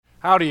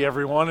Howdy,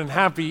 everyone, and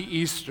happy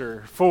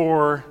Easter.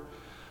 For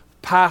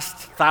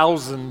past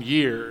 1,000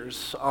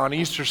 years, on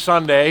Easter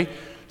Sunday,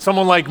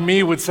 someone like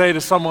me would say to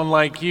someone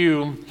like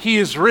you, "He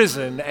is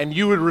risen," and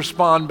you would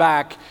respond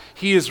back,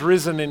 "He is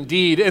risen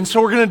indeed." And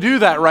so we're going to do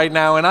that right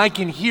now, and I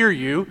can hear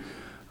you.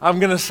 I'm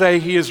going to say,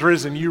 "He is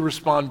risen." You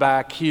respond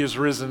back, "He is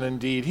risen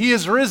indeed." He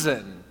is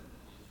risen.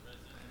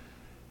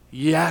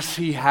 Yes,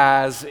 he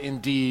has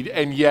indeed,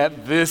 and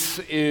yet this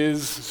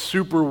is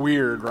super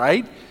weird,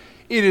 right?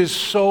 It is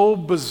so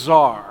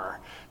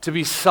bizarre to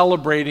be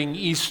celebrating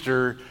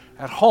Easter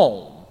at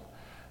home.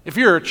 If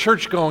you're a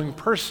church-going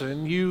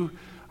person, you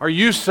are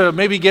used to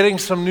maybe getting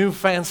some new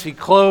fancy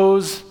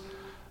clothes,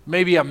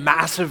 maybe a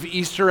massive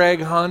Easter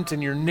egg hunt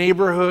in your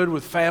neighborhood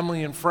with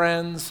family and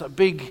friends, a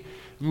big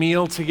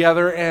meal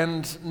together,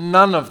 and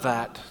none of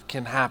that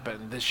can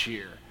happen this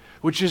year,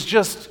 which is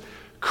just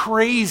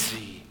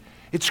crazy.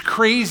 It's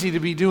crazy to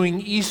be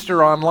doing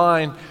Easter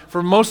online.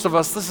 For most of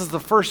us, this is the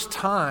first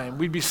time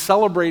we'd be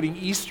celebrating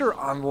Easter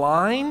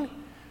online.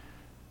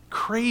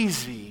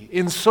 Crazy.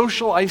 In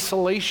social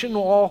isolation,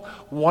 all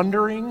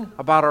wondering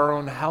about our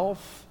own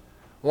health,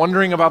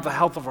 wondering about the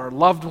health of our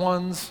loved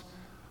ones,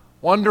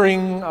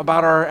 wondering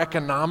about our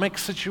economic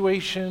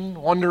situation,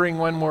 wondering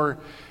when we're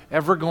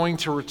ever going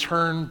to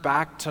return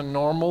back to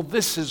normal.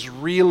 This is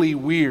really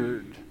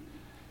weird.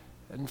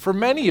 And for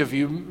many of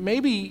you,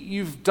 maybe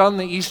you've done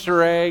the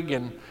Easter egg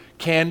and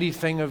candy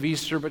thing of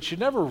Easter, but you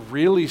never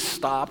really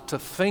stopped to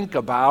think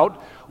about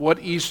what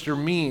Easter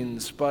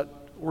means. But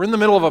we're in the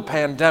middle of a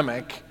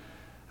pandemic,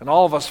 and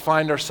all of us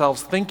find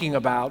ourselves thinking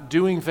about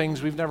doing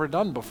things we've never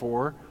done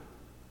before.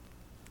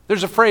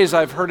 There's a phrase,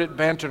 I've heard it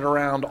bantered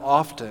around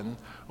often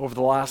over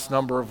the last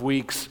number of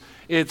weeks.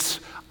 It's,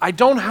 "I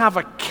don't have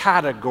a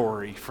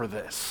category for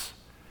this."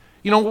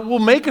 You know, we'll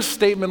make a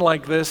statement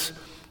like this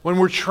when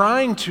we're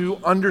trying to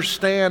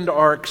understand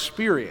our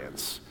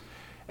experience.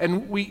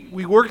 And we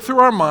work through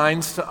our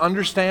minds to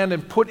understand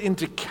and put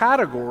into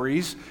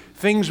categories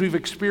things we've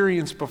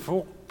experienced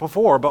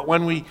before. But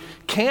when we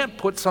can't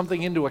put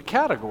something into a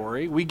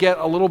category, we get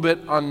a little bit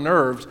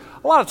unnerved.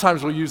 A lot of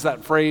times we'll use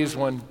that phrase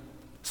when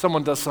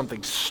someone does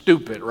something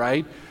stupid,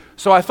 right?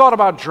 So I thought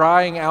about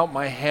drying out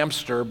my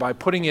hamster by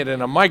putting it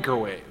in a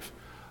microwave.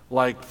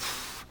 Like,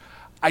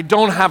 I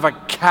don't have a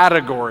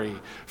category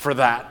for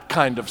that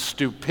kind of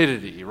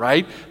stupidity,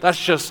 right?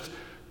 That's just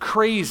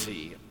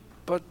crazy.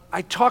 But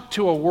I talked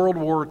to a World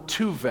War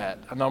II vet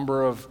a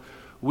number of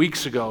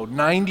weeks ago,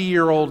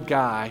 90-year-old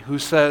guy who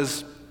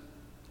says,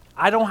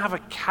 "I don't have a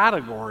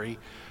category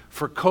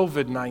for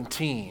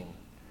COVID-19.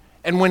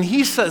 And when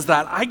he says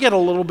that, I get a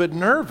little bit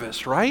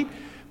nervous, right?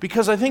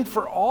 Because I think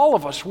for all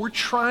of us, we're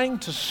trying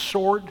to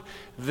sort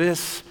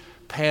this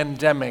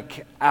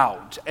pandemic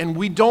out. And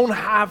we don't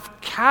have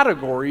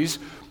categories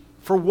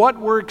for what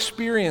we're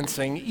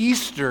experiencing.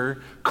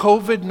 Easter,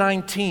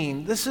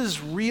 COVID-19, this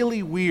is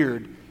really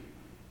weird.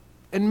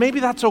 And maybe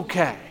that's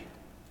okay.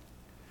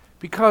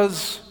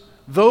 Because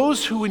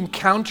those who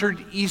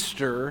encountered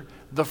Easter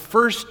the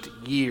first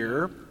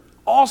year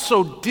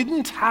also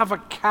didn't have a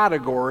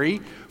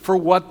category for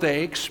what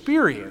they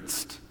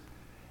experienced.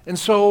 And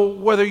so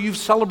whether you've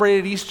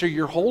celebrated Easter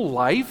your whole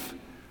life,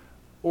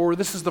 or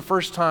this is the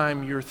first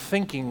time you're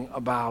thinking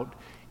about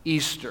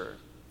Easter,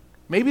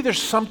 maybe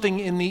there's something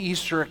in the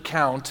Easter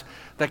account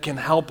that can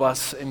help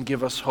us and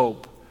give us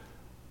hope.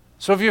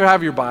 So if you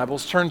have your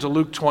Bibles, turn to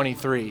Luke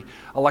 23.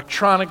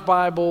 Electronic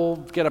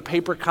Bible, get a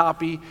paper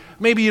copy.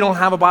 Maybe you don't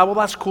have a Bible,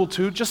 that's cool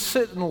too. Just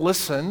sit and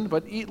listen.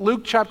 But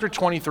Luke chapter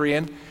 23,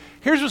 and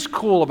here's what's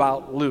cool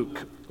about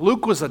Luke.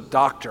 Luke was a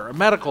doctor, a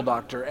medical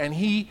doctor, and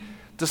he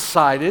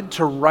decided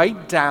to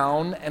write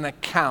down an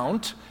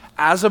account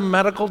as a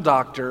medical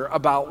doctor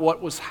about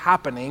what was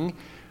happening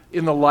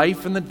in the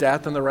life and the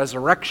death and the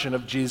resurrection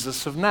of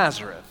Jesus of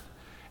Nazareth.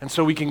 And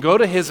so we can go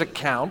to his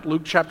account,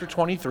 Luke chapter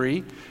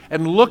 23,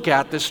 and look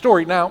at this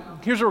story. Now,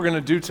 here's what we're going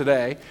to do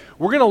today.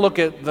 We're going to look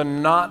at the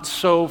not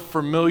so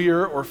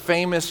familiar or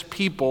famous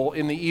people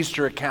in the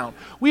Easter account.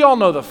 We all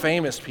know the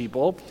famous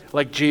people,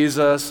 like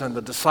Jesus and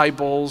the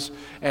disciples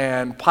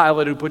and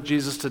Pilate who put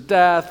Jesus to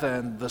death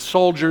and the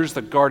soldiers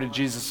that guarded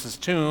Jesus'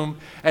 tomb,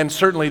 and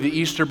certainly the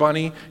Easter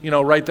bunny,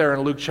 right there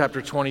in Luke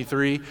chapter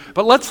 23.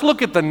 But let's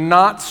look at the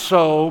not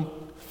so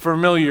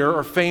familiar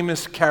or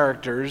famous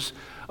characters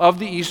of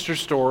the Easter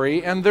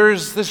story, and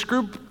there's this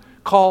group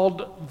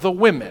called the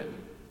women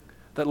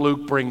that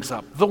Luke brings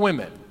up, the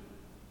women.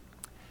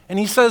 And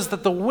he says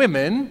that the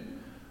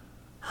women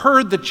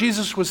heard that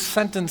Jesus was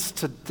sentenced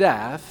to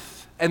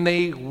death, and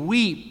they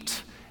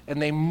wept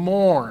and they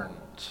mourned.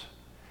 It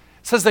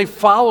says they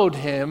followed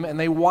him and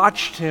they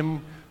watched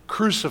him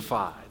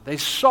crucified. They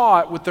saw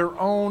it with their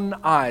own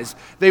eyes.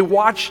 They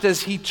watched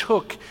as he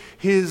took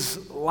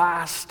his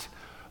last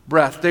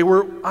breath. They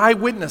were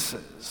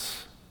eyewitnesses.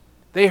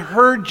 They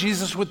heard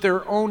Jesus with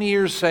their own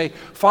ears say,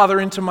 "Father,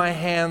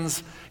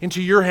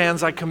 into your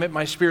hands I commit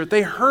my spirit."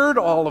 They heard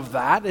all of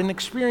that and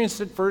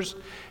experienced it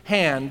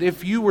firsthand.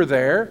 If you were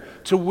there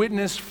to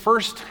witness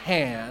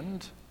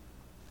firsthand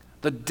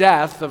the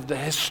death of the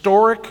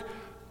historic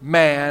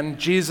man,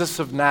 Jesus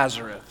of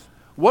Nazareth,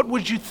 what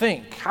would you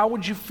think? How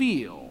would you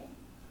feel?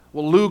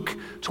 Well, Luke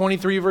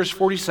 23, verse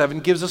 47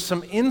 gives us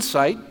some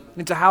insight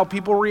into how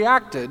people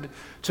reacted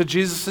to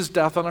Jesus'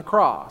 death on a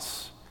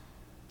cross.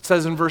 It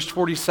says in verse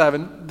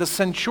 47, the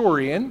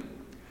centurion,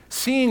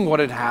 seeing what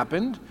had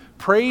happened,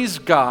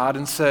 praised God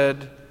and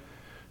said,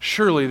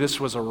 "Surely this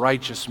was a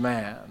righteous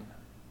man."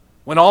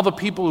 When all the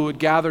people who had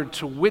gathered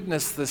to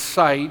witness this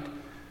sight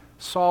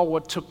saw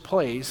what took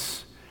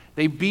place,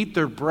 they beat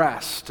their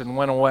breast and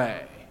went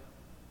away.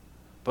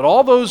 But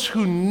all those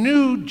who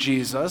knew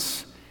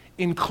Jesus,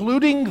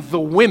 including the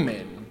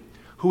women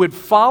who had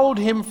followed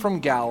him from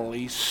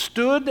Galilee,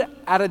 stood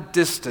at a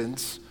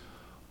distance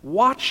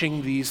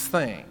watching these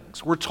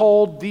things. We're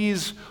told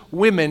these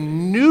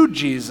women knew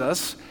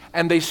Jesus,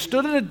 and they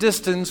stood at a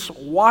distance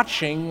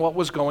watching what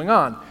was going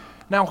on.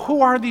 Now,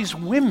 who are these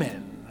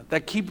women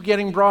that keep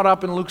getting brought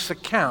up in Luke's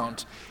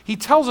account? He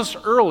tells us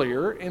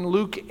earlier in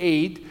Luke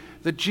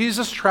 8 that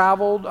Jesus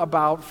traveled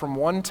about from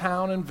one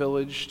town and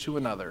village to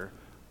another,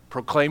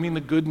 proclaiming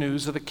the good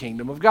news of the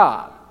kingdom of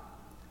God.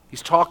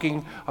 He's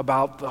talking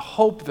about the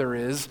hope there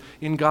is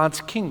in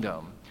God's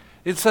kingdom.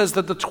 It says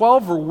that the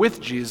 12 were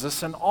with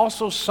Jesus and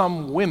also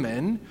some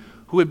women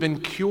who had been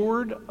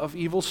cured of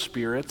evil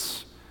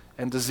spirits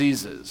and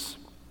diseases.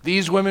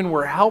 These women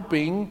were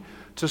helping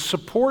to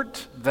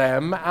support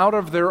them out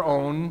of their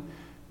own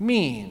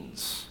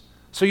means.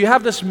 So you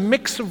have this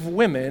mix of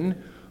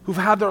women who've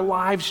had their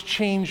lives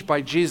changed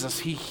by Jesus.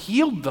 He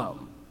healed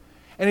them,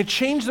 and it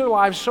changed their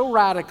lives so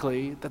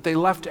radically that they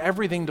left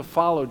everything to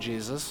follow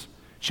Jesus,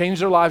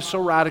 changed their lives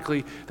so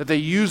radically that they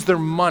used their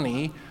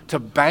money to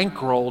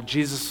bankroll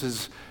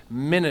Jesus'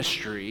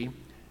 ministry.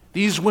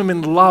 These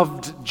women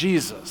loved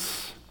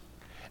Jesus,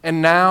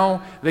 and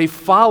now they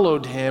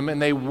followed him,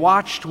 and they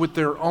watched with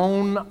their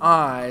own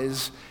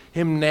eyes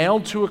him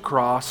nailed to a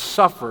cross,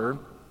 suffer.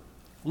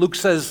 Luke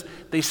says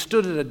they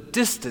stood at a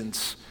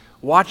distance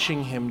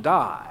watching him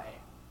die.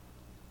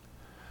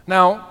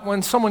 Now,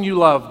 when someone you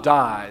love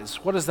dies,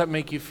 what does that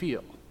make you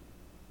feel?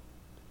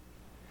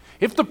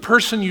 If the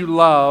person you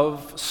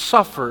love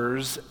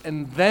suffers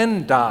and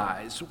then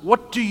dies,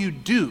 what do you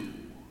do?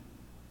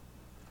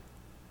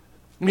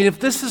 I mean, if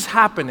this is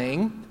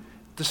happening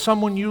to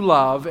someone you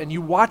love and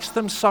you watch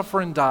them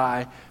suffer and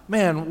die,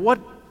 man,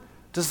 what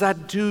does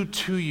that do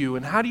to you?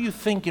 And how do you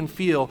think and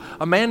feel?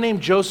 A man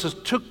named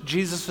Joseph took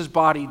Jesus'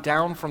 body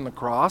down from the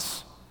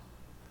cross.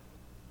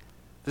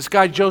 This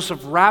guy Joseph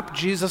wrapped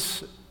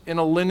Jesus in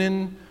a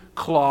linen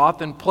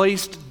cloth and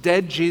placed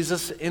dead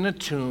Jesus in a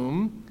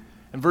tomb.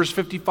 And verse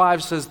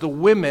 55 says, the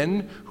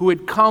women who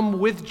had come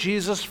with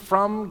Jesus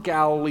from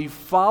Galilee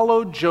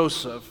followed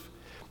Joseph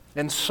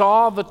and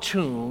saw the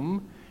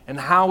tomb and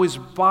how his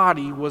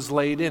body was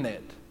laid in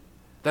it.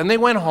 Then they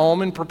went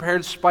home and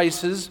prepared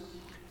spices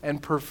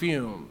and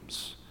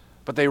perfumes.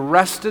 But they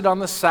rested on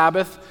the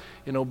Sabbath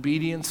in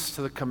obedience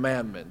to the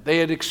commandment. They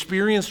had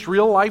experienced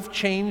real life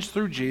change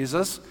through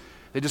Jesus.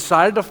 They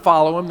decided to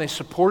follow him. They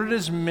supported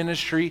his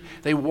ministry.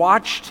 They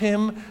watched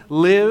him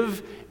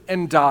live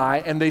and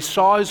die, and they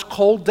saw his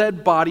cold,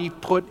 dead body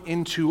put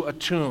into a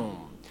tomb.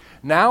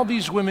 Now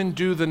these women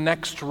do the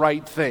next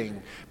right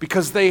thing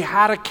because they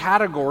had a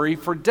category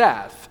for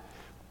death.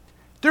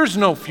 There's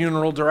no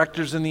funeral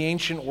directors in the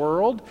ancient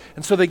world,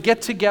 and so they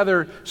get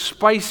together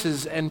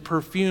spices and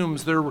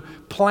perfumes. They're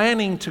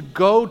planning to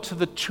go to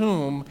the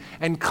tomb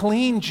and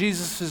clean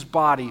Jesus'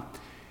 body.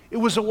 It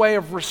was a way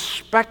of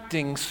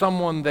respecting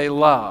someone they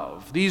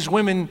love. These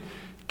women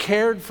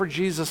cared for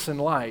Jesus in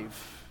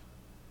life,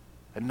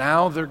 and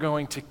now they're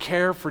going to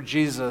care for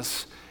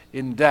Jesus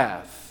in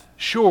death.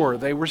 Sure,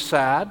 they were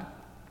sad.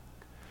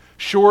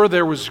 Sure,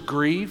 there was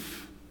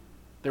grief.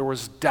 There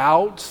was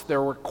doubts.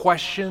 There were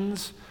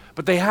questions.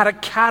 But they had a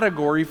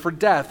category for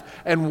death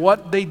and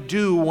what they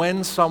do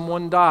when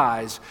someone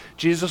dies.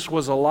 Jesus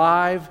was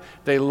alive.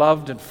 They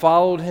loved and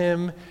followed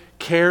him,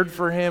 cared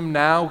for him.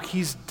 Now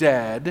he's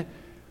dead.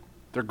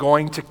 They're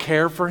going to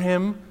care for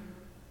him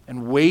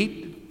and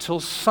wait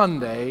till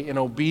Sunday in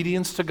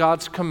obedience to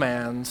God's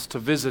commands to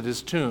visit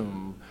his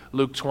tomb.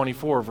 Luke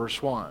 24,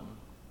 verse 1.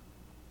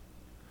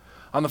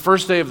 On the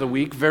first day of the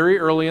week, very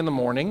early in the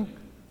morning,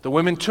 the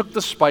women took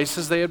the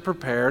spices they had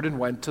prepared and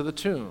went to the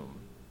tomb.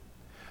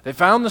 They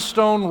found the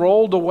stone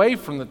rolled away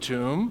from the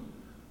tomb,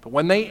 but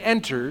when they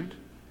entered,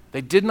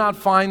 they did not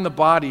find the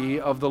body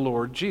of the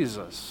Lord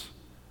Jesus.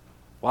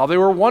 While they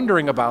were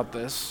wondering about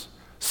this,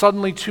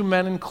 suddenly two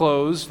men in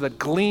clothes that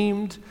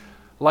gleamed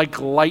like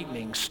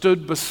lightning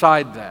stood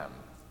beside them.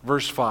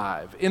 Verse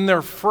 5. In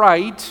their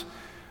fright,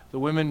 the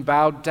women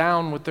bowed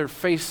down with their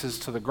faces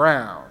to the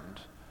ground.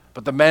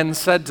 But the men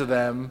said to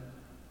them,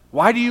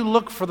 "Why do you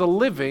look for the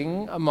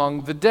living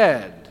among the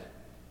dead?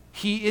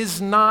 He is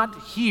not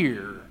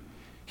here.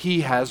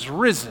 He has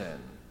risen."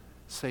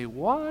 Say,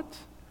 what?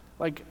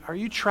 Like, are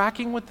you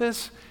tracking with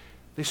this?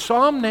 They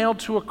saw him nailed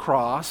to a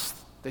cross.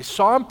 They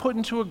saw him put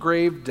into a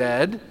grave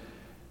dead.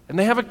 And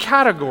they have a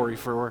category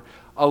for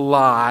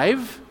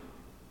alive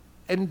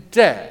and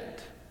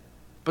dead.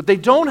 But they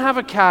don't have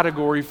a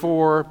category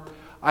for,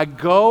 I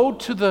go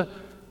to the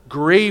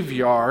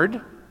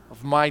graveyard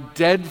of my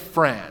dead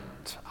friend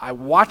event. I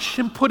watched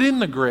him put in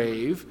the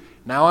grave.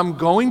 Now I'm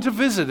going to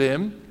visit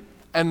him,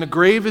 and the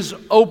grave is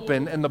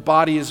open and the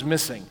body is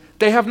missing.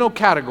 They have no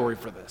category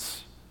for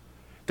this.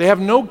 They have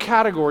no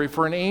category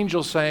for an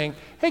angel saying,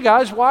 hey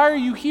guys, why are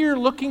you here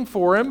looking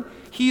for him?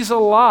 He's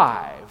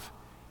alive.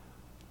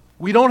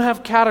 We don't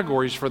have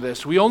categories for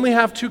this. We only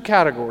have two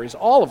categories,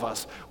 all of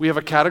us. We have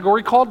a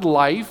category called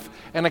life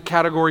and a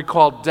category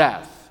called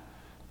death.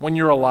 When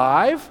you're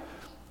alive,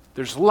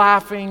 there's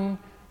laughing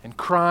and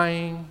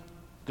crying,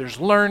 there's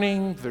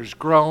learning, there's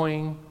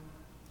growing,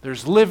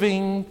 there's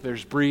living,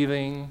 there's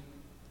breathing,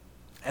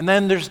 and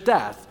then there's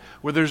death,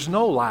 where there's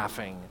no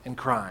laughing and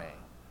crying,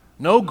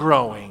 no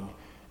growing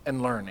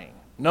and learning,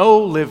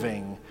 no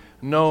living,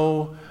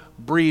 no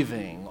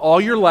breathing. All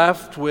you're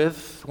left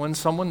with when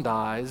someone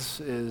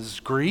dies is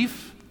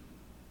grief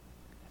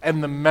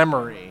and the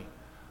memory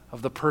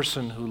of the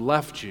person who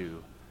left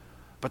you.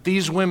 But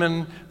these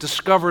women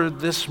discovered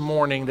this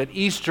morning that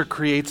Easter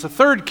creates a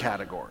third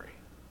category,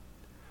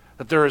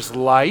 that there is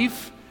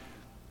life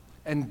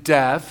and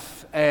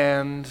death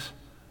and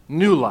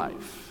new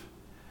life,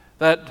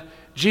 that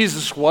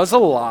Jesus was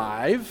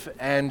alive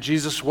and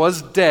Jesus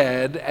was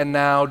dead, and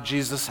now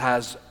Jesus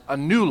has a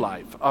new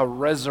life, a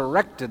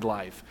resurrected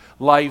life,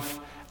 life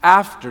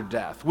after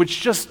death,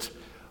 which just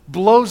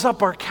blows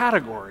up our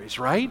categories,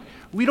 right?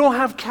 We don't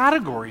have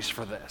categories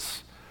for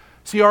this.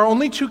 See, our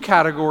only two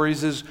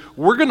categories is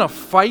we're going to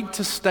fight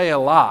to stay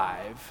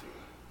alive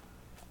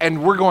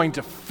and we're going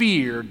to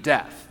fear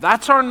death.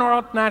 That's our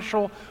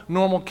natural,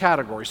 normal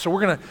category. So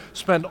we're going to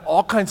spend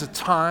all kinds of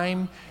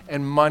time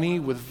and money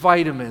with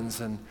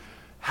vitamins and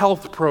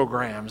health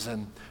programs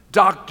and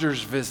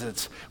doctor's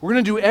visits. We're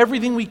going to do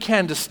everything we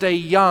can to stay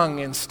young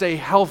and stay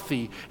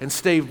healthy and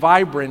stay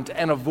vibrant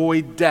and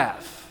avoid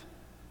death.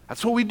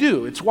 That's what we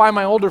do. It's why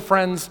my older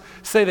friends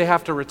say they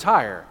have to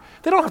retire.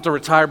 They don't have to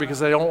retire because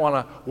they don't want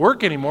to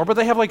work anymore, but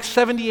they have like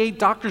 78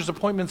 doctor's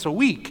appointments a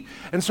week.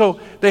 And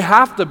so they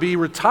have to be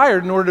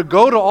retired in order to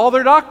go to all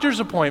their doctor's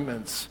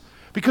appointments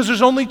because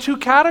there's only two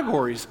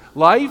categories,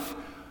 life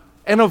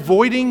and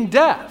avoiding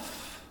death.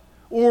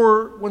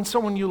 Or when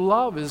someone you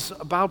love is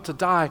about to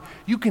die,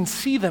 you can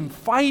see them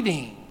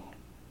fighting.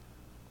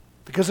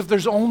 Because if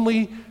there's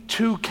only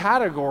two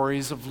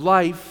categories of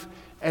life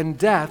and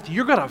death,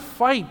 you're going to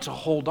fight to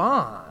hold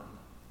on.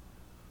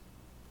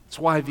 That's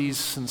why these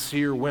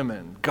sincere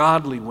women,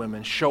 godly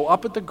women, show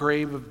up at the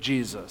grave of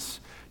Jesus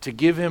to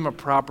give him a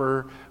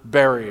proper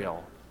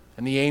burial.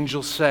 And the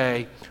angels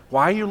say,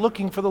 why are you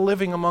looking for the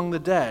living among the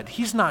dead?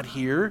 He's not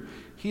here.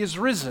 He is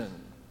risen.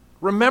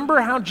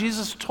 Remember how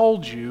Jesus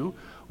told you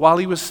while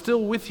he was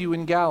still with you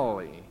in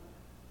Galilee.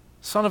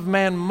 Son of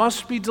Man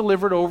must be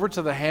delivered over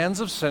to the hands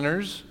of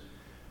sinners,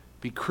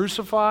 be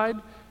crucified,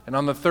 and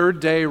on the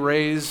third day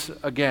raise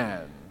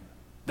again.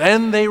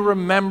 Then they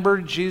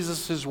remembered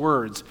Jesus'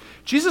 words.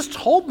 Jesus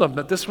told them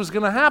that this was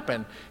going to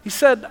happen. He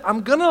said,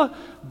 I'm going to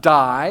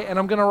die and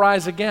I'm going to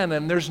rise again,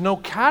 and there's no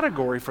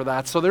category for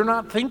that, so they're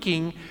not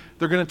thinking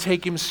they're going to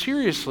take him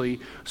seriously.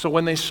 So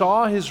when they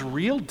saw his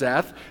real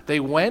death, they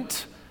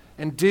went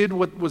and did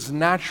what was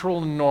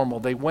natural and normal.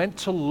 They went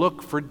to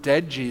look for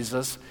dead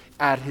Jesus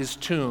at his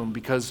tomb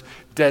because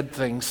dead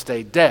things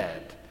stay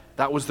dead.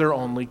 That was their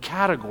only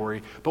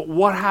category. But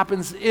what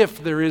happens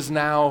if there is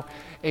now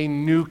a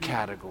new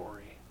category?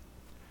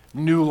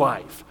 New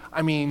life.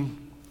 I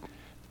mean,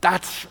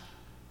 that's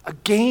a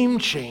game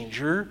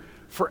changer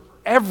for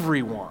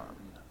everyone.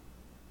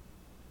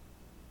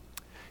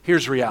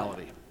 Here's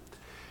reality.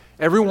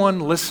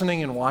 Everyone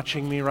listening and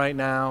watching me right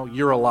now,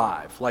 you're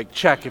alive. Like,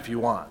 check if you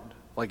want.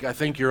 Like, I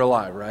think you're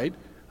alive, right?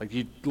 Like,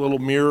 you little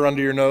mirror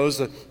under your nose.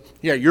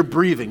 Yeah, you're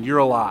breathing. You're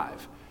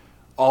alive.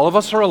 All of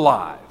us are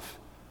alive,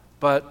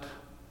 but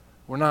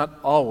we're not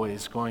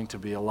always going to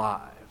be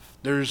alive.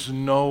 There's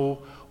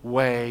no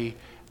way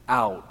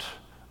out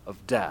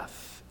of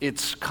death.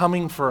 It's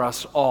coming for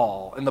us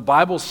all. And the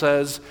Bible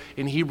says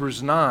in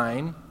Hebrews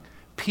 9,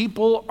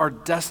 people are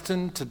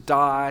destined to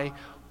die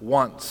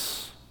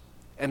once,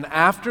 and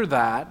after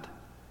that,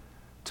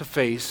 to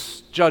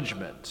face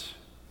judgment.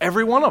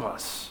 Every one of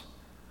us.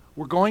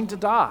 We're going to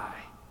die.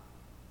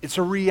 It's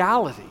a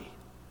reality.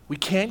 We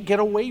can't get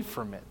away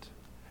from it.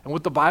 And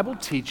what the Bible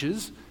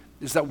teaches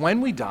is that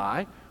when we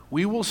die,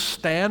 we will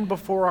stand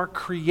before our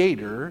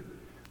Creator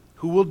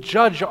who will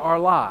judge our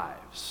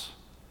lives.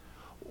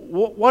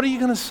 What are you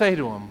going to say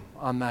to him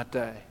on that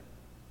day?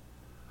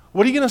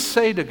 What are you going to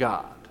say to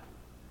God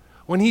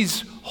when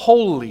he's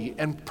holy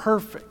and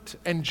perfect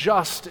and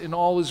just in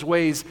all his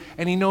ways,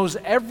 and he knows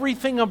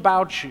everything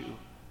about you?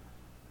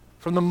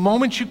 From the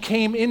moment you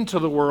came into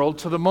the world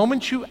to the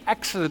moment you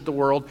exited the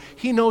world,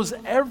 he knows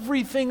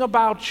everything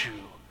about you.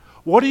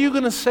 What are you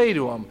going to say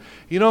to him?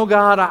 You know,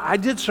 God, I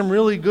did some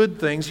really good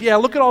things. Yeah,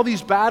 look at all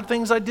these bad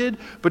things I did,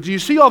 but do you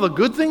see all the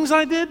good things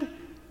I did?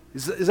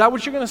 Is that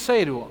what you're going to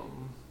say to him?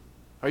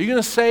 Are you going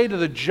to say to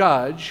the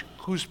judge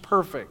who's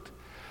perfect,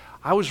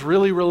 I was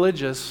really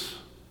religious.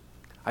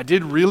 I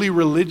did really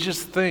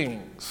religious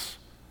things.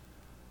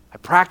 I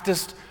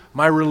practiced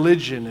my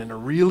religion in a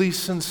really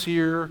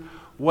sincere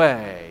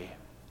way.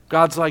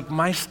 God's like,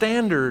 my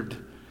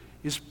standard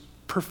is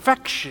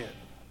perfection,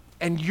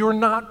 and you're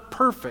not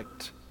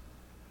perfect.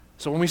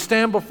 So when we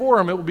stand before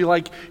him, it will be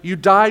like you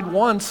died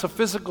once, a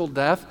physical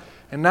death,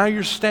 and now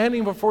you're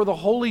standing before the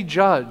holy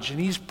judge, and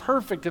he's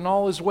perfect in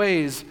all his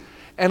ways.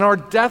 And our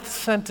death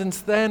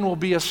sentence then will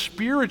be a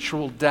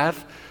spiritual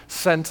death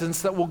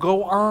sentence that will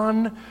go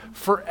on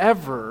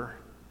forever.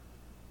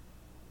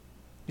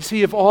 You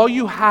see, if all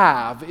you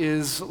have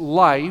is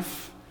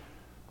life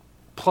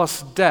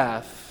plus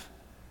death,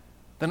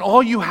 then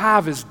all you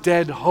have is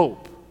dead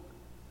hope.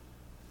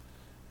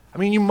 I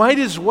mean, you might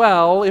as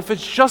well, if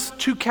it's just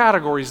two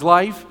categories,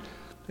 life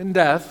and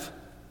death,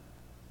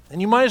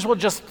 and you might as well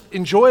just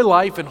enjoy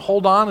life and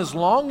hold on as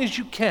long as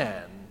you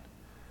can.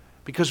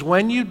 Because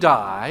when you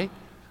die,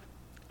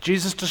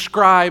 Jesus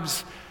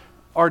describes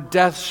our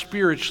death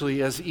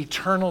spiritually as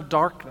eternal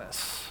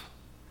darkness,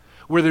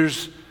 where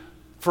there's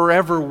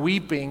forever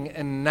weeping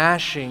and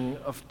gnashing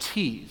of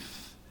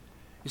teeth.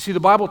 You see, the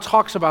Bible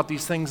talks about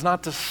these things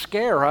not to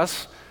scare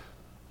us,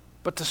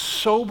 but to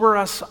sober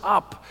us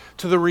up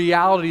to the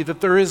reality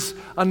that there is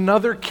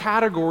another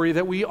category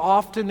that we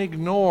often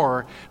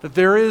ignore, that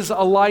there is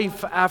a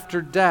life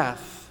after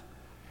death.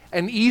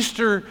 And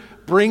Easter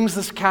brings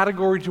this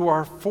category to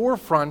our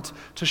forefront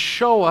to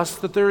show us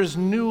that there is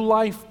new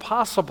life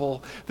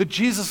possible, that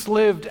Jesus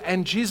lived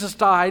and Jesus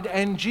died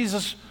and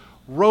Jesus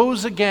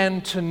rose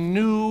again to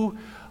new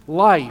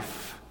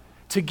life,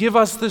 to give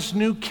us this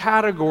new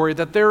category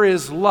that there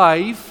is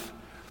life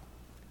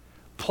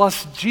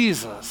plus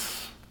Jesus,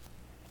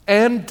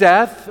 and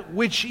death,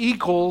 which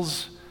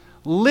equals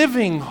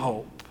living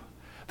hope.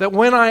 That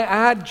when I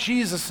add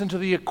Jesus into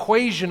the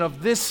equation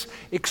of this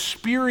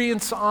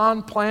experience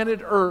on planet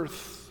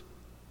Earth,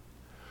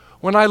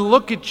 when I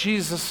look at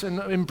Jesus and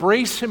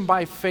embrace him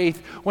by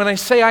faith, when I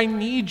say, I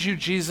need you,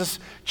 Jesus,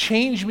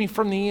 change me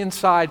from the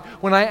inside,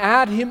 when I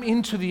add him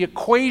into the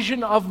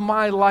equation of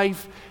my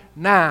life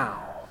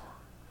now,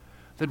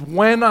 that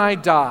when I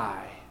die,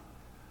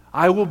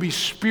 I will be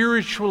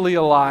spiritually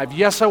alive.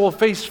 Yes, I will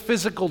face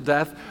physical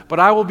death, but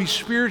I will be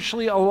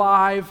spiritually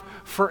alive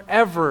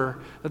forever,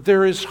 that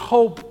there is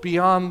hope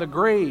beyond the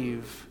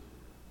grave.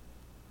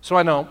 So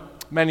I know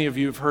many of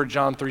you have heard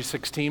John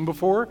 3:16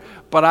 before,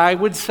 but I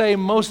would say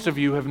most of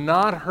you have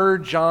not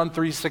heard John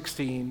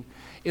 3:16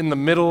 in the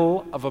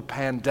middle of a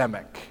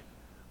pandemic.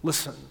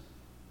 Listen.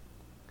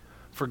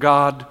 For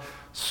God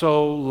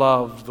so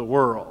loved the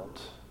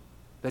world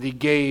that he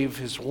gave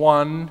his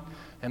one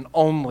and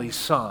only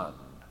Son,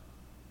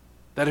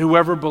 that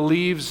whoever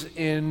believes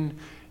in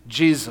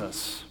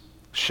Jesus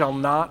shall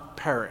not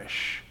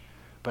perish,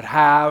 but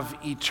have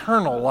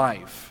eternal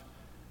life.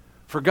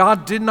 For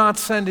God did not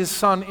send his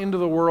Son into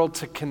the world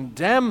to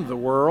condemn the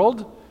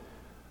world,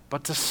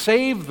 but to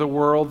save the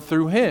world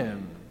through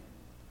him.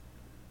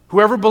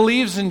 Whoever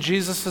believes in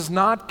Jesus is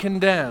not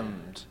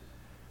condemned,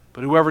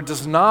 but whoever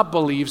does not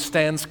believe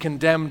stands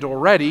condemned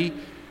already,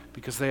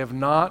 because they have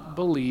not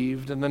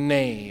believed in the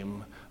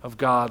name of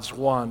God's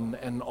one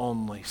and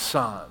only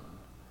Son.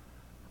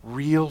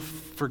 Real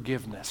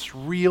forgiveness,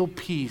 real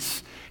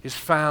peace is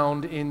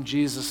found in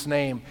Jesus'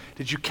 name.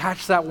 Did you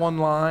catch that one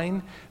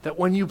line? That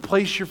when you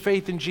place your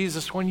faith in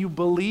Jesus, when you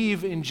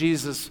believe in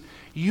Jesus,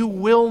 you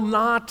will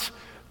not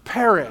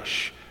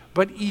perish,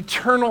 but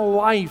eternal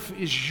life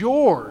is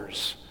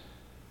yours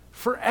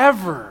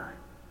forever.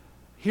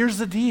 Here's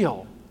the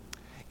deal.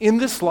 In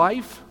this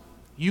life,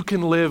 you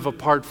can live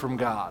apart from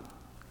God.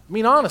 I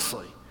mean,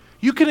 honestly,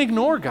 you can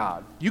ignore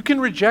God. You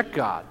can reject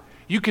God.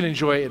 You can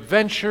enjoy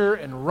adventure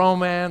and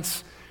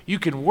romance. You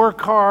can work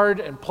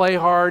hard and play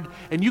hard,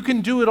 and you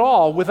can do it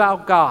all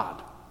without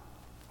God.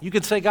 You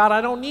can say, God,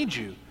 I don't need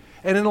you.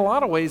 And in a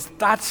lot of ways,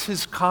 that's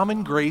his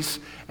common grace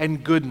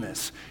and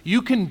goodness.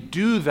 You can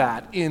do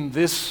that in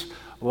this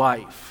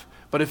life.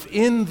 But if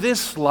in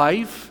this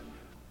life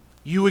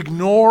you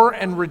ignore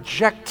and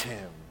reject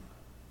him,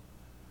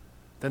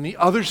 then the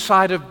other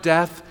side of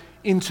death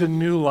into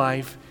new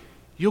life,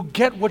 you'll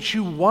get what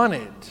you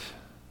wanted.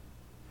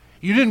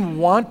 You didn't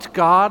want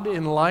God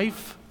in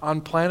life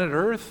on planet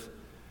Earth,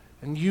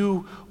 and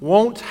you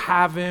won't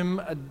have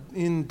him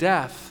in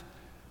death,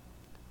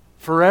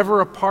 forever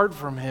apart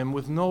from him,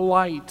 with no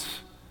light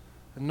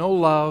and no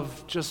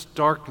love, just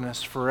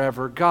darkness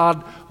forever.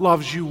 God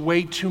loves you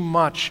way too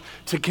much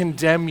to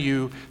condemn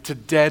you to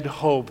dead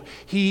hope.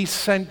 He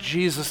sent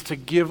Jesus to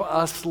give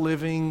us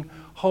living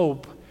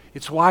hope.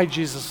 It's why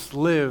Jesus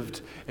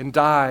lived and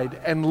died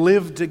and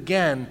lived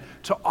again,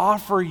 to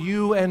offer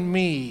you and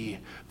me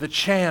the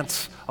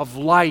chance of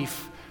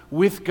life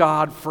with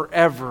God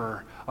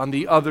forever on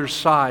the other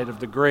side of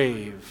the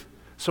grave.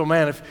 So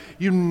man, if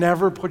you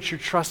never put your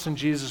trust in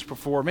Jesus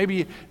before, maybe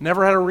you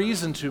never had a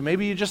reason to,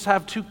 maybe you just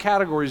have two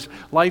categories,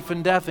 life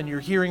and death, and you're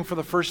hearing for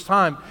the first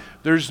time,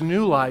 there's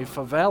new life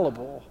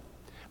available.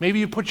 Maybe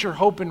you put your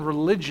hope in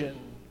religion,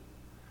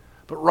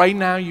 but right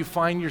now you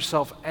find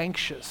yourself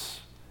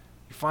anxious.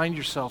 You find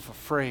yourself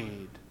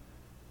afraid.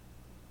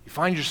 You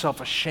find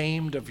yourself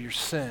ashamed of your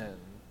sin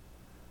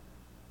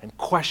and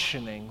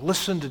questioning.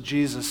 Listen to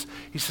Jesus.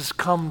 He says,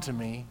 come to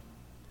me,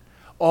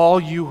 all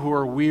you who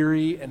are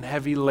weary and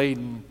heavy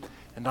laden,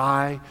 and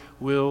I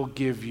will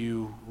give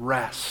you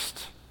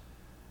rest.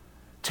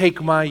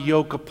 Take my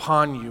yoke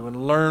upon you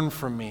and learn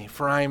from me,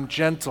 for I am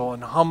gentle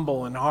and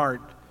humble in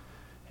heart,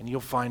 and you'll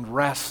find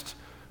rest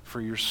for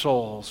your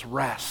souls.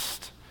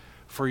 Rest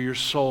for your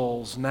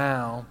souls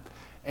now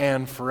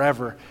and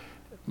forever.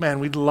 Man,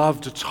 we'd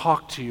love to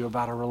talk to you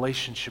about a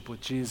relationship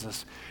with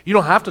Jesus. You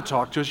don't have to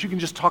talk to us. You can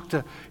just talk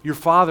to your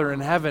Father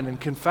in heaven and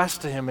confess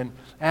to him and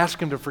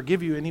ask him to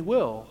forgive you, and he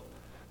will.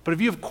 But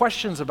if you have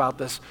questions about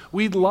this,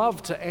 we'd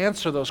love to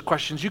answer those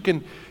questions. You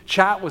can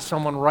chat with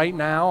someone right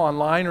now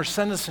online or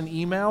send us an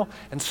email,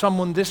 and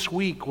someone this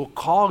week will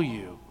call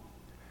you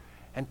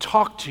and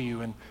talk to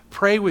you and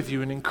pray with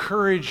you and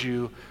encourage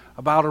you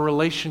about a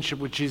relationship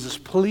with Jesus.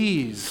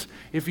 Please,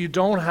 if you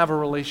don't have a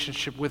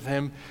relationship with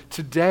him,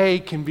 today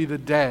can be the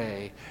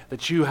day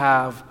that you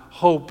have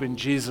hope in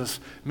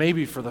Jesus,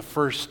 maybe for the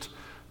first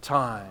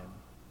time.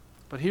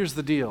 But here's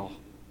the deal.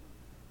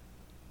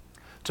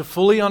 To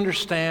fully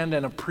understand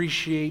and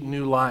appreciate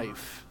new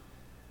life,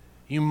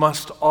 you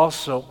must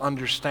also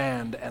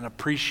understand and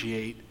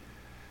appreciate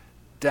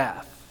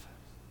death.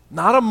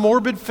 Not a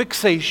morbid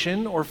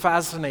fixation or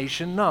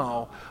fascination,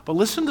 no. But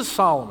listen to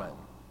Solomon.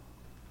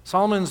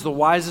 Solomon's the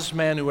wisest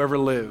man who ever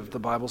lived, the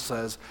Bible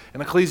says.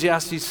 In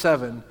Ecclesiastes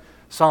 7,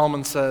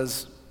 Solomon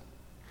says,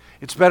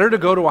 "It's better to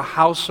go to a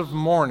house of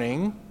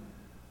mourning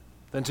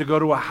than to go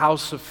to a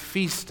house of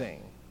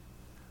feasting.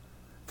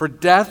 For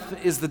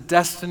death is the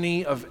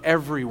destiny of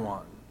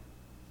everyone.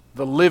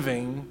 The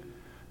living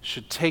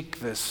should take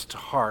this to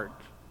heart."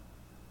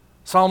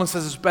 Solomon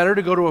says it's better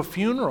to go to a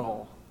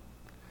funeral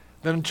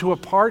than to a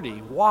party.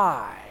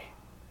 Why?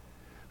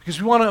 Because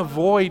we want to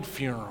avoid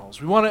funerals.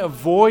 We want to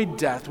avoid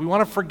death. We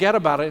want to forget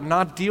about it and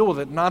not deal with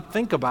it, not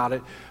think about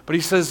it. But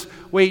he says,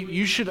 wait,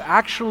 you should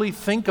actually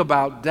think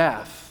about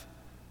death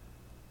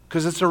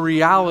because it's a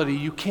reality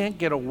you can't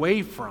get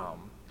away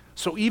from.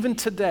 So even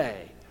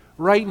today,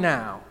 right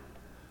now,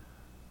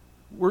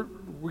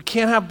 we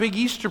can't have big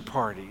Easter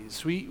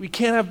parties. We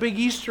can't have big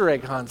Easter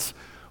egg hunts.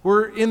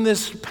 We're in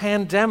this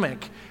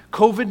pandemic.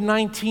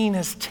 COVID-19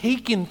 has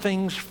taken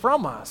things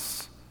from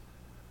us.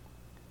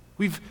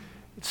 We've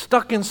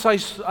stuck in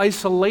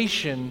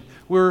isolation.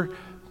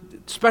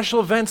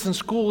 Special events in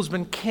school has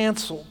been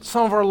canceled.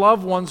 Some of our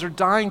loved ones are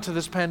dying to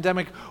this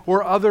pandemic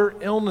or other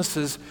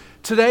illnesses.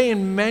 Today,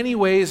 in many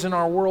ways in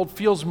our world,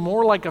 feels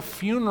more like a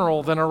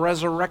funeral than a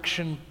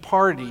resurrection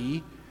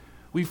party.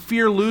 We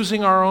fear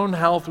losing our own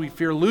health. We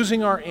fear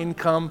losing our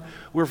income.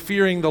 We're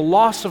fearing the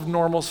loss of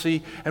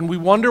normalcy, and we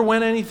wonder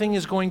when anything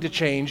is going to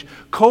change.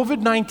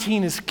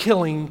 COVID-19 is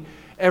killing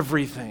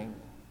everything.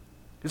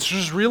 This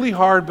is really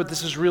hard, but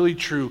this is really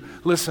true.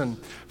 Listen,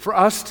 for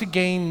us to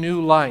gain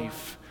new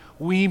life,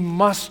 we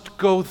must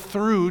go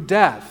through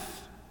death.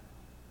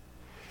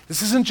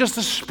 This isn't just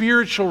a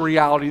spiritual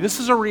reality. This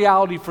is a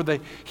reality for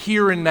the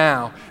here and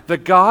now.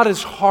 That God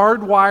is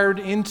hardwired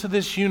into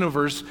this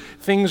universe.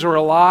 Things are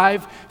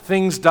alive,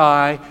 things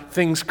die,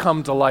 things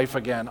come to life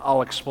again.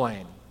 I'll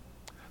explain.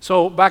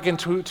 So back in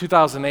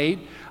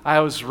 2008,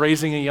 I was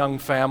raising a young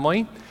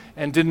family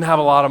and didn't have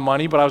a lot of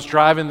money, but I was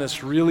driving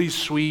this really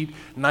sweet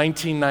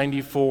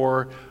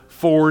 1994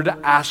 Ford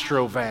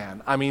Astro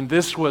van. I mean,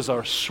 this was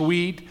a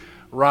sweet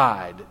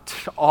ride.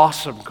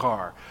 Awesome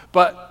car.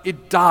 But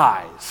it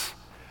dies.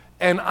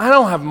 And I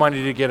don't have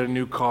money to get a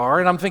new car,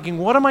 and I'm thinking,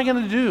 what am I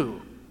going to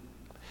do?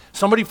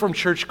 Somebody from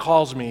church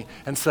calls me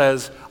and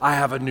says, I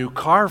have a new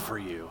car for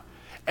you.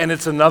 And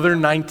it's another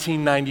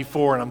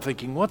 1994, and I'm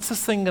thinking, what's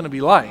this thing going to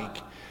be like?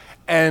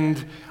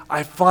 And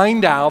I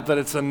find out that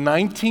it's a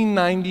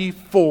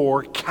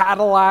 1994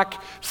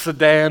 Cadillac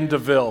sedan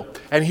DeVille.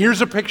 And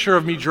here's a picture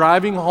of me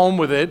driving home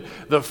with it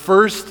the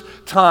first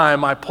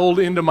time I pulled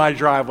into my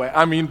driveway.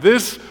 I mean,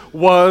 this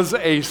was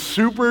a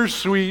super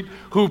sweet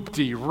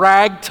hoopty,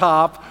 rag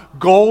top,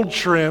 gold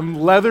trim,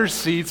 leather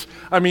seats.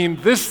 I mean,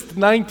 this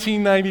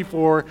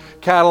 1994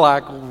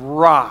 Cadillac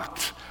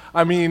rocked.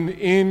 I mean,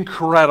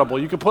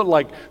 incredible. You could put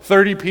like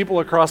 30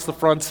 people across the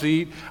front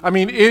seat. I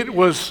mean, it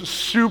was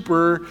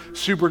super,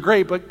 super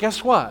great. But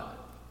guess what?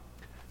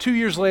 2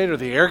 years later,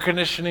 the air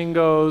conditioning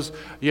goes.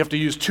 You have to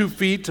use 2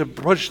 feet to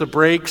push the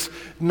brakes.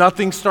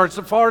 Nothing starts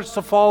to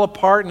fall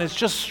apart, and it's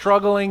just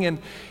struggling. And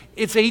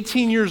it's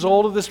 18 years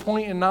old at this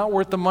point and not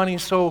worth the money,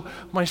 so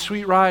my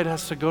sweet ride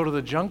has to go to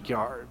the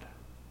junkyard.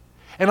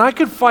 And I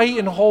could fight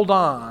and hold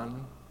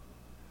on.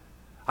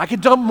 I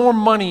could dump more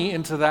money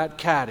into that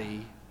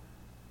caddy.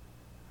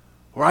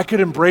 Or I could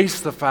embrace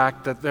the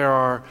fact that there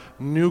are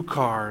new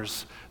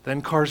cars,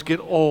 then cars get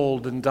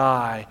old and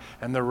die,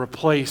 and they're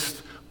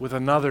replaced with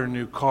another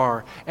new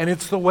car. And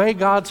it's the way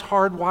God's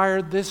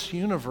hardwired this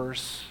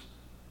universe.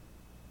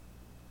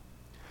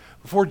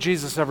 Before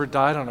Jesus ever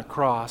died on a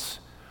cross,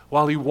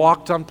 while he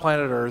walked on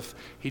planet Earth,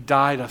 he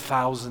died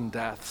 1,000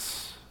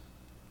 deaths.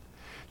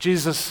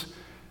 Jesus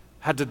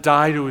had to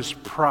die to his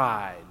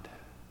pride,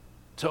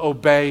 to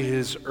obey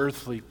his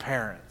earthly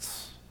parents.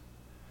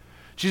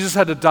 Jesus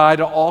had to die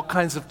to all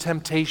kinds of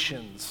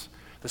temptations,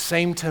 the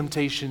same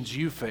temptations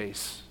you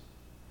face.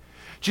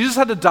 Jesus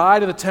had to die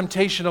to the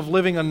temptation of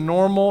living a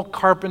normal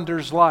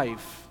carpenter's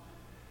life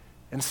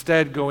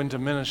instead go into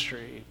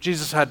ministry.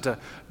 Jesus had to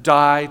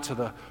die to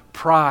the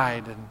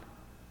pride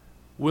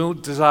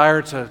and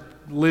desire to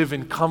live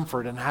in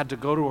comfort and had to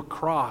go to a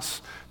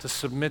cross to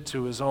submit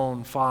to his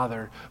own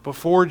Father.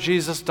 Before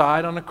Jesus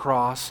died on a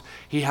cross,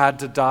 he had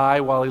to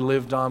die while he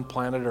lived on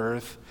planet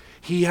Earth.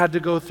 He had to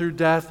go through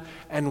death,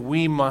 and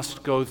we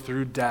must go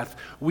through death.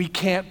 We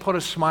can't put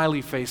a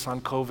smiley face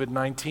on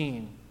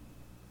COVID-19.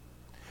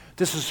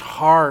 This is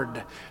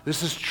hard.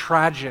 This is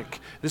tragic.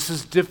 This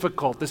is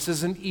difficult. This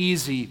isn't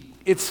easy.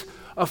 It's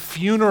a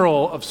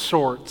funeral of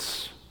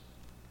sorts.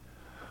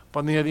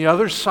 But on the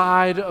other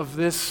side of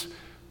this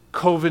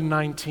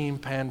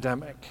COVID-19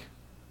 pandemic,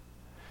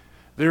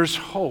 there's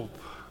hope.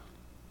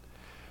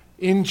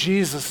 In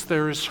Jesus,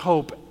 there is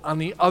hope. On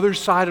the other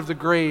side of the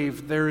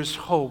grave, there is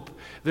hope.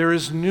 There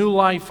is new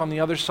life on the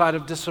other side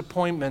of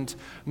disappointment,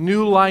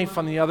 new life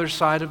on the other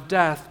side of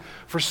death.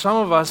 For some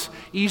of us,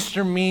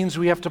 Easter means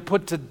we have to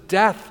put to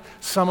death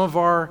some of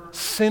our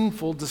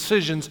sinful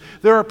decisions.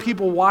 There are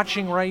people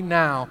watching right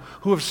now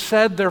who have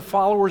said they're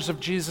followers of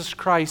Jesus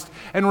Christ.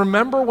 And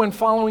remember when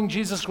following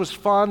Jesus was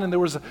fun and there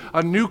was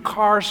a new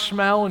car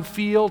smell and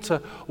feel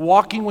to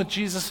walking with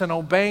Jesus and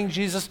obeying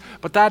Jesus,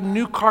 but that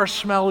new car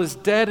smell is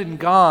dead and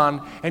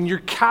gone, and your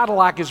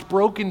Cadillac is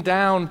broken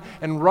down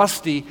and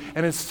rusty,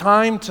 and it's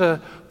time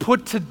to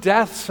put to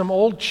death some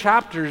old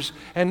chapters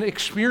and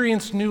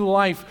experience new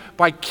life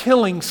by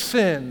killing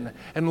sin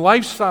and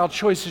lifestyle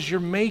choices you're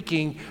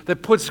making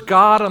that puts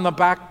God on the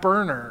back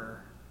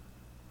burner.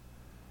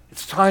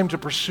 It's time to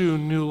pursue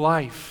new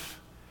life.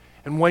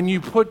 And when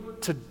you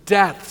put to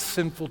death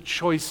sinful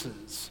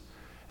choices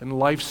and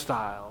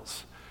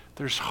lifestyles,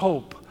 there's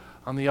hope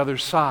on the other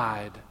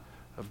side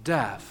of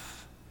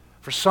death.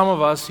 For some of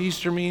us,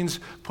 Easter means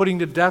putting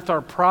to death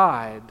our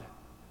pride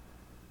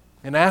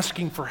and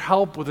asking for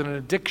help with an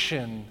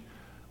addiction,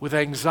 with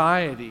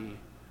anxiety,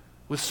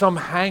 with some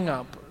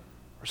hang-up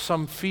or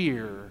some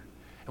fear.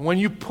 And when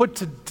you put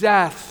to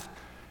death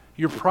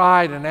your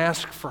pride and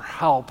ask for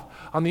help,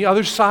 on the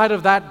other side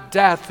of that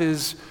death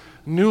is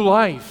new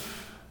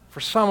life. For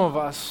some of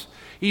us,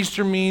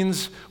 Easter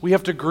means we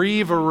have to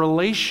grieve a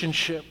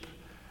relationship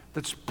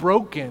that's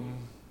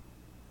broken.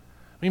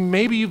 I mean,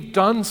 maybe you've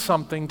done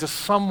something to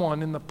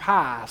someone in the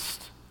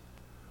past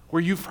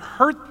where you've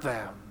hurt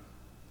them.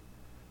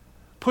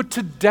 Put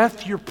to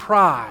death your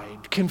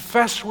pride.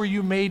 Confess where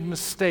you made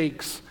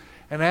mistakes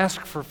and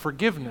ask for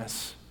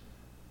forgiveness.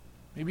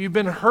 Maybe you've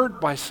been hurt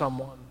by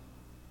someone.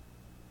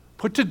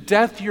 Put to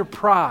death your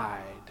pride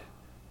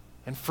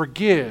and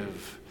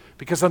forgive,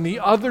 because on the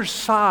other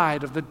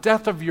side of the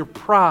death of your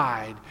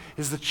pride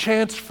is the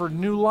chance for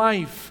new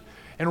life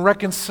and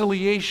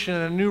reconciliation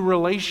and a new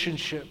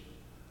relationship.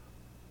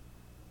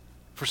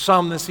 For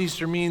some, this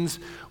Easter means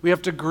we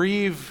have to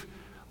grieve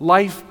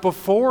life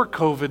before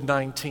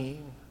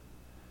COVID-19.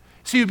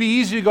 See, it'd be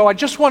easy to go, I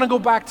just want to go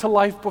back to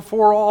life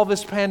before all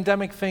this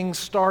pandemic thing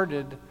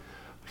started.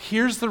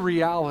 Here's the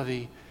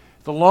reality.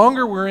 The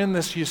longer we're in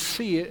this, you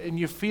see it and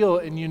you feel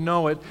it and you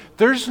know it.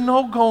 There's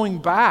no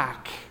going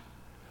back.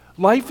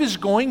 Life is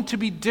going to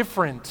be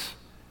different.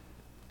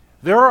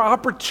 There are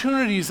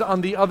opportunities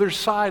on the other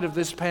side of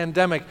this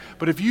pandemic,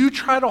 but if you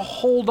try to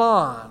hold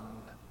on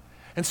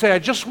and say, I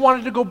just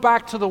wanted to go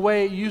back to the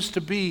way it used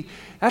to be,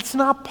 that's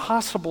not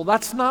possible.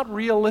 That's not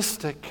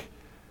realistic.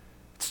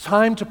 It's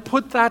time to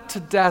put that to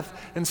death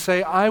and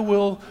say, I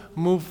will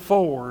move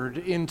forward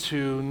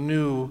into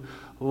new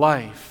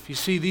life. You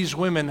see, these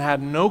women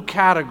had no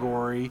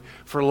category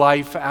for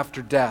life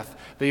after death.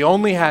 They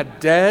only had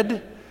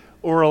dead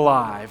or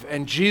alive.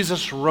 And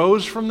Jesus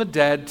rose from the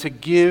dead to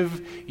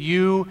give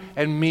you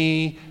and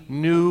me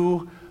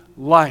new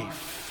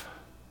life.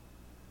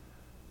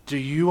 Do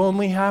you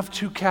only have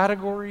two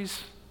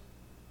categories?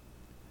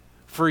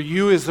 For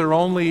you, is there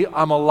only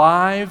I'm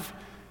alive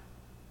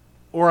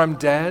or I'm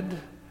dead?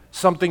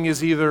 Something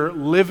is either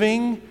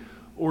living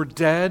or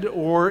dead,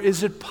 or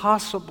is it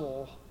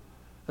possible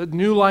that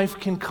new life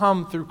can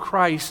come through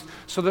Christ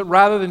so that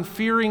rather than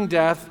fearing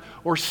death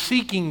or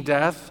seeking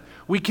death,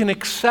 we can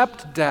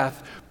accept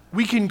death,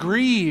 we can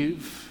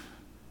grieve,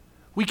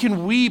 we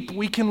can weep,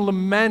 we can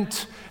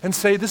lament and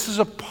say this is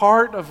a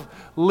part of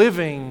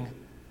living,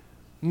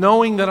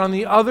 knowing that on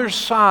the other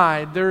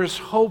side there is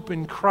hope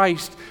in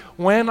Christ.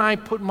 When I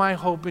put my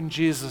hope in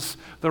Jesus,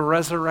 the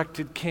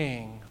resurrected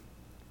King,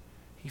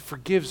 He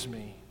forgives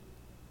me.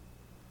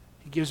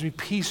 He gives me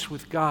peace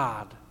with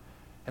God.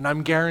 And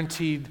I'm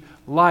guaranteed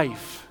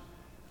life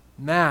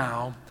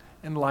now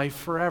and life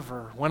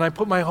forever. When I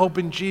put my hope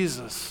in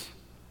Jesus,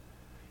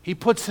 He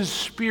puts His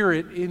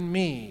Spirit in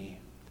me.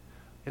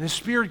 And His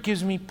Spirit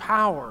gives me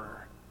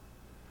power.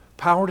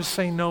 Power to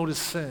say no to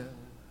sin.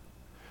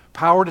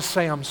 Power to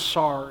say I'm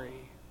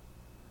sorry.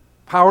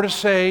 Power to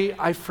say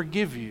I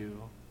forgive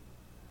you.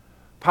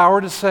 Power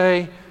to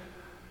say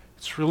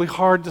it's really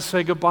hard to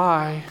say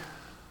goodbye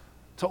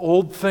to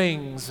old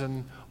things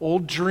and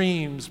old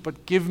dreams,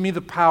 but give me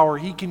the power.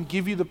 He can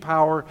give you the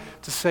power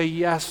to say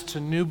yes to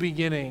new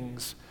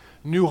beginnings,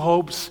 new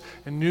hopes,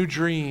 and new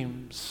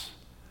dreams.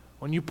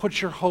 When you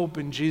put your hope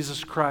in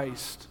Jesus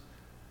Christ,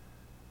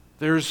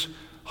 there's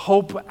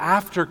hope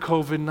after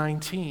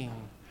COVID-19.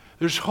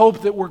 There's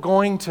hope that we're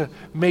going to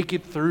make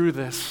it through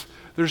this.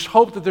 There's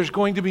hope that there's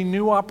going to be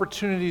new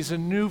opportunities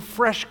and new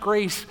fresh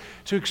grace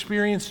to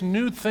experience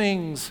new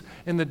things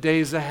in the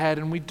days ahead,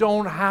 and we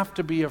don't have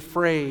to be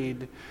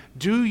afraid.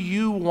 Do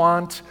you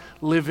want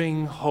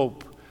living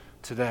hope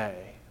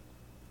today?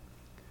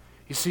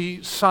 You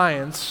see,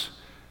 science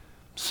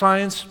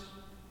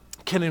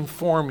can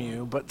inform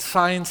you, but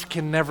science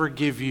can never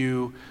give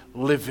you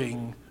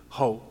living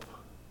hope.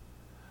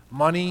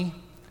 Money,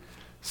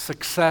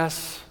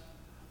 success,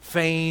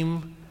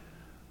 fame,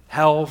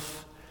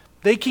 health,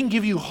 they can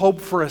give you hope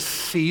for a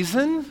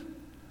season,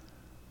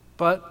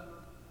 but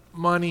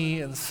money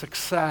and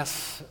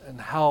success and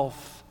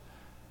health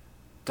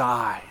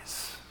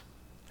dies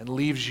and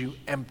leaves you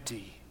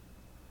empty.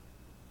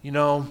 You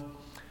know,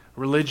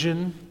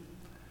 religion,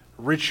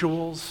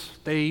 rituals,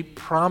 they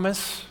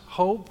promise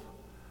hope,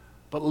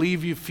 but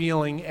leave you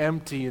feeling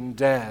empty and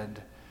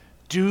dead.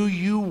 Do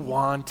you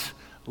want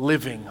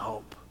living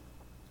hope?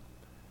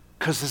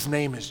 Because his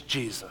name is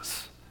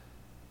Jesus.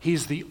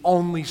 He's the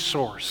only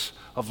source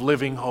of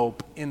living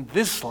hope in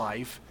this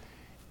life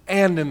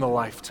and in the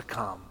life to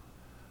come.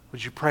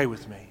 Would you pray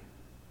with me?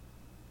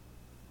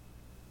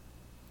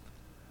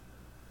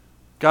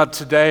 God,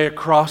 today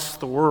across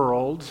the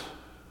world,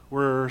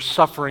 we're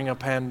suffering a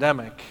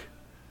pandemic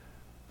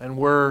and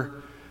we're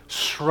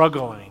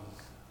struggling.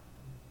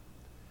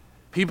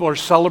 People are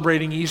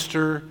celebrating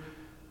Easter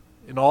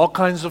in all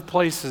kinds of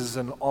places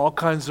and all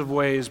kinds of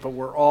ways, but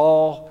we're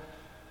all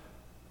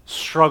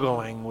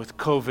struggling with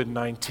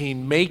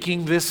COVID-19,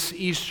 making this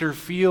Easter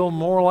feel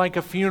more like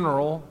a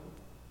funeral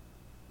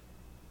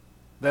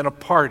than a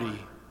party.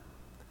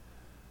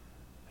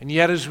 And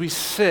yet as we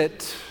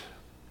sit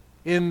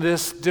in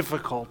this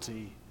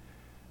difficulty,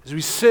 as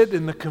we sit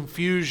in the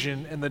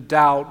confusion and the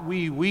doubt,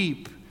 we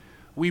weep,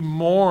 we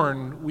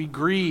mourn, we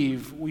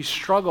grieve, we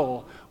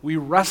struggle, we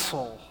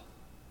wrestle.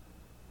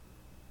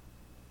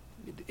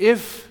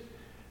 If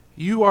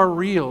you are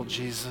real,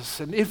 Jesus,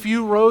 and if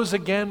you rose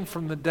again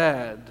from the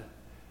dead,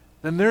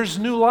 then there's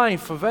new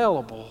life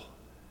available.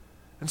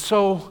 And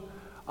so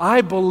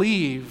I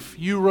believe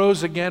you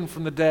rose again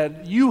from the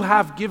dead. You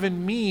have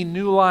given me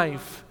new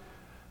life.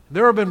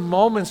 There have been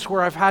moments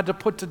where I've had to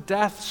put to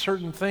death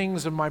certain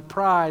things in my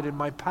pride, in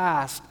my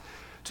past,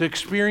 to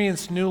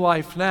experience new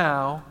life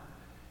now.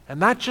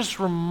 And that just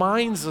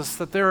reminds us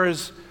that there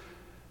is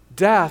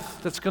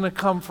death that's going to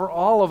come for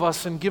all of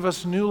us and give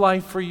us new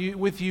life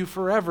with you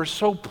forever.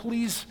 So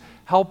please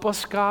help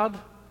us, God.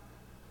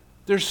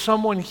 There's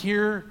someone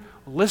here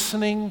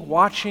listening,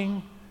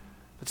 watching,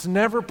 that's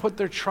never put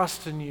their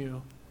trust in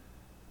you.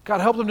 God,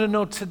 help them to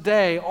know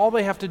today all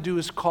they have to do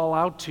is call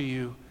out to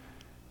you,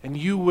 and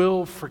you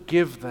will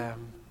forgive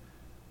them,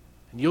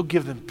 and you'll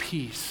give them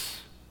peace.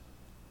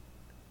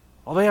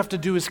 All they have to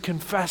do is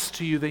confess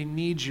to you they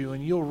need you,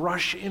 and you'll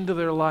rush into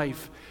their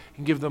life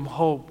and give them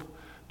hope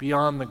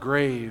beyond the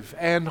grave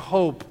and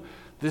hope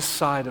this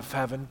side of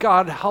heaven.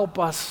 God, help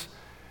us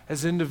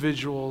as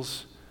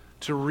individuals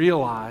to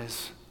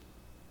realize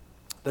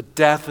that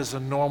death is a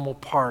normal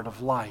part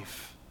of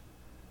life.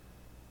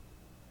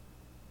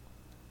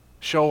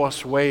 Show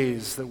us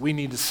ways that we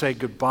need to say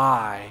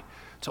goodbye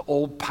to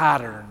old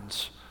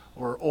patterns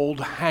or old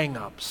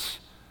hang-ups,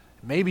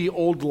 maybe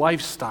old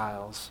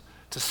lifestyles,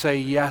 to say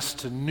yes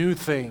to new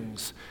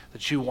things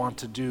that you want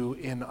to do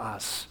in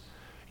us.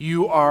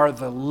 You are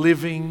the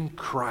living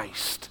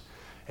Christ,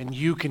 and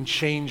you can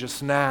change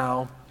us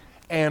now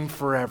and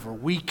forever.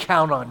 We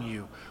count on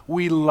you.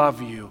 We love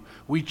you.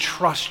 We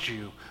trust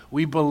you.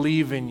 We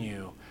believe in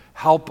you.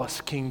 Help us,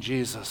 King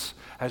Jesus,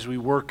 as we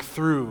work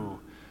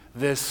through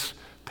this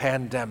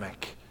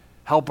pandemic.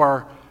 Help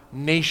our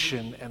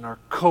nation and our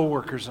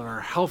coworkers and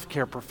our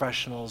healthcare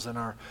professionals and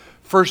our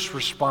first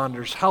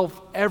responders.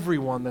 Help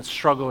everyone that's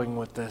struggling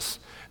with this,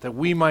 that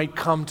we might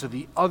come to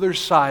the other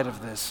side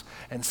of this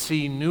and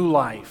see new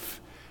life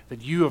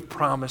that you have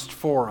promised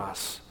for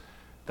us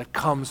that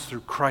comes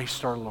through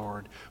Christ our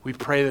Lord. We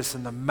pray this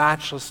in the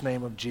matchless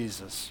name of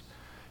Jesus.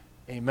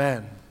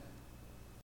 Amen.